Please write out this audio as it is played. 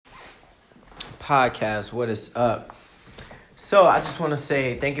Podcast. What is up? So I just want to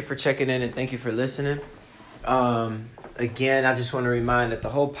say thank you for checking in and thank you for listening. Again, I just want to remind that the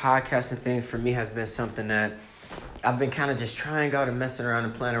whole podcasting thing for me has been something that I've been kind of just trying out and messing around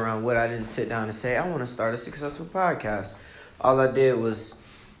and playing around with. I didn't sit down and say, I want to start a successful podcast. All I did was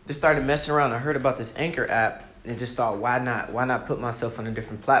just started messing around. I heard about this Anchor app and just thought, why not put myself on a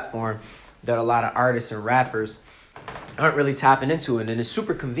different platform that a lot of artists and rappers aren't really tapping into it, and it's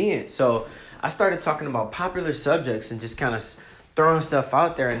super convenient. So I started talking about popular subjects and just kind of throwing stuff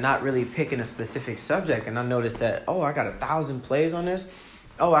out there and not really picking a specific subject. And I noticed that, I got 1,000 plays on this.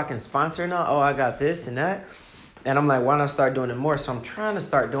 I can sponsor now. I got this and that. And I'm like, why not start doing it more? So I'm trying to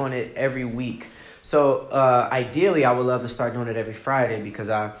start doing it every week. So ideally, I would love to start doing it every Friday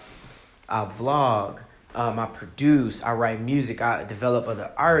because I vlog, I produce, I write music, I develop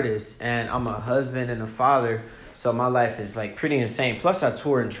other artists, and I'm a husband and a father. So my life is like pretty insane. Plus I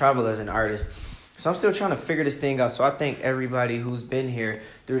tour and travel as an artist. So I'm still trying to figure this thing out. So I thank everybody who's been here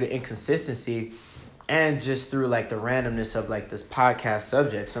through the inconsistency and just through like the randomness of like this podcast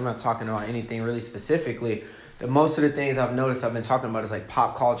subject. So I'm not talking about anything really specifically. Most of the things I've noticed I've been talking about is like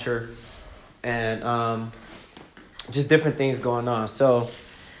pop culture and just different things going on. So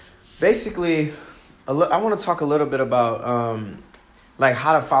basically, I want to talk a little bit about like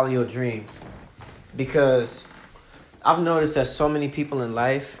how to follow your dreams, because I've noticed that so many people in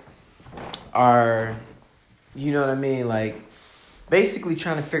life are, you know what I mean, like basically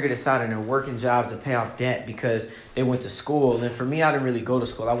trying to figure this out, and they're working jobs to pay off debt because they went to school. And for me, I didn't really go to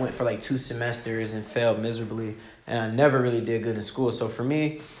school. I went for like 2 semesters and failed miserably, and I never really did good in school. So for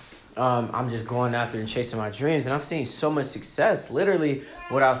me, I'm just going after and chasing my dreams, and I've seen so much success literally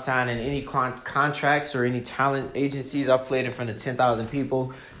without signing any contracts or any talent agencies. I've played in front of 10,000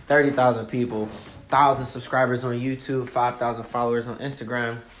 people, 30,000 people, 1,000 subscribers on YouTube, 5,000 followers on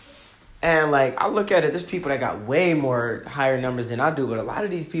Instagram. And like, I look at it, there's people that got way more higher numbers than I do, but a lot of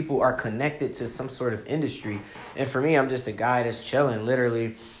these people are connected to some sort of industry. And for me, I'm just a guy that's chilling,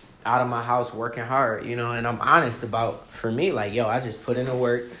 literally out of my house, working hard, and I'm honest about, for me, like, I just put in the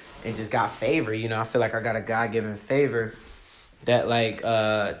work and just got favor. I feel like I got a God-given favor that like,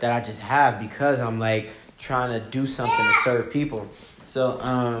 that I just have because I'm like trying to do something to serve people.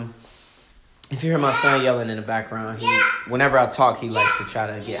 So, if you hear my son yelling in the background, whenever I talk, he likes to try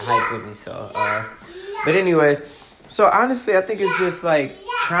to get hype with me. So, but anyways, so honestly, I think it's just like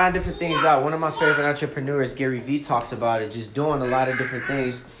trying different things out. One of my favorite entrepreneurs, Gary Vee, talks about it, just doing a lot of different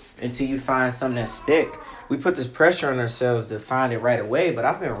things until you find something that stick. We put this pressure on ourselves to find it right away, but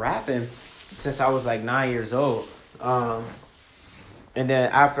I've been rapping since I was like 9 years old. And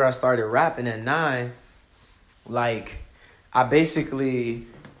then after I started rapping at 9, like I basically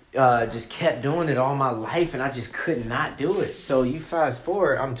just kept doing it all my life, and I just could not do it. So you fast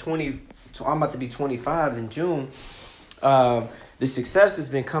forward, I'm about to be 25 in June. The success has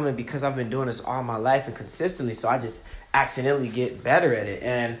been coming because I've been doing this all my life and consistently. So I just accidentally get better at it,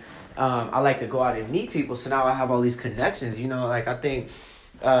 and I like to go out and meet people. So now I have all these connections. Like I think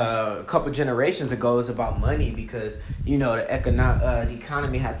a couple generations ago it was about money because the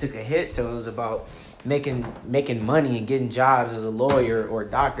economy had took a hit, so it was about making money and getting jobs as a lawyer or a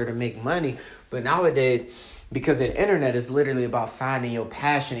doctor to make money. But nowadays, because the internet is literally about finding your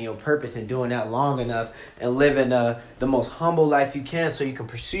passion and your purpose and doing that long enough and living the most humble life you can so you can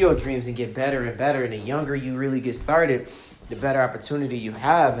pursue your dreams and get better and better. And the younger you really get started, the better opportunity you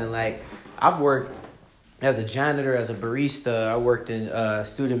have. And like, I've worked as a janitor, as a barista. I worked in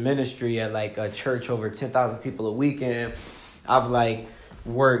student ministry at like a church, over 10,000 people a weekend. I've like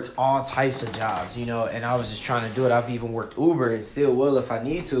worked all types of jobs, and I was just trying to do it. I've even worked Uber and still will if I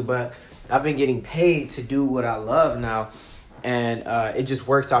need to, but I've been getting paid to do what I love now. And it just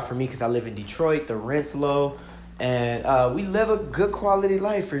works out for me because I live in Detroit, the rent's low, and we live a good quality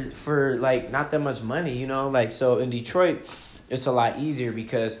life for like not that much money, like, so in Detroit, it's a lot easier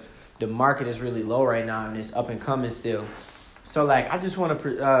because the market is really low right now and it's up and coming still. So like, I just want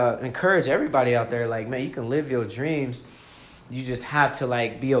to encourage everybody out there, like, man, you can live your dreams. You just have to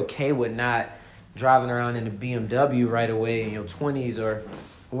like be okay with not driving around in a BMW right away in your 20s or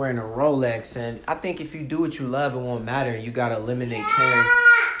wearing a Rolex. And I think if you do what you love, it won't matter. You got to eliminate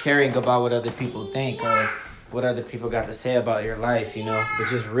caring about what other people think or what other people got to say about your life, but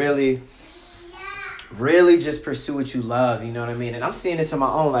just really just pursue what you love. You know what I mean? And I'm seeing this in my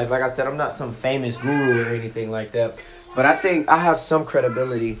own life. Like I said, I'm not some famous guru or anything like that, but I think I have some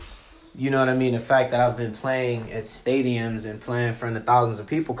credibility. You know what I mean? The fact that I've been playing at stadiums and playing in front of thousands of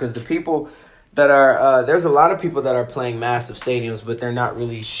people, because the people that are, there's a lot of people that are playing massive stadiums, but they're not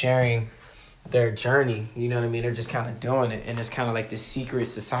really sharing their journey. You know what I mean? They're just kind of doing it, and it's kind of like this secret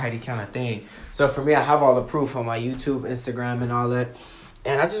society kind of thing. So for me, I have all the proof on my YouTube, Instagram, and all that.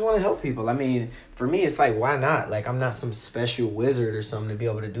 And I just want to help people. I mean, for me, it's like, why not? Like, I'm not some special wizard or something to be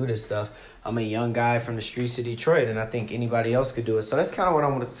able to do this stuff. I'm a young guy from the streets of Detroit, and I think anybody else could do it. So that's kind of what I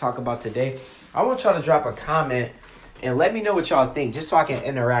wanted to talk about today. I want y'all to drop a comment and let me know what y'all think, just so I can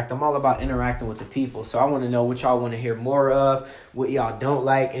interact. I'm all about interacting with the people. So I want to know what y'all want to hear more of, what y'all don't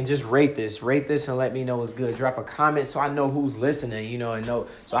like, and just rate this. Rate this and let me know what's good. Drop a comment so I know who's listening, you know, and know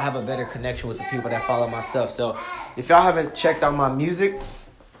so I have a better connection with the people that follow my stuff. So if y'all haven't checked out my music,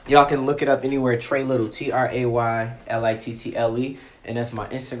 y'all can look it up anywhere, Trey Little, TrayLittle. And that's my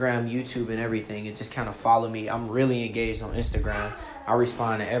Instagram, YouTube, and everything. And just kind of follow me. I'm really engaged on Instagram. I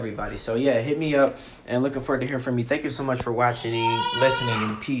respond to everybody. So, yeah, hit me up. And looking forward to hearing from you. Thank you so much for watching and listening.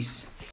 And peace.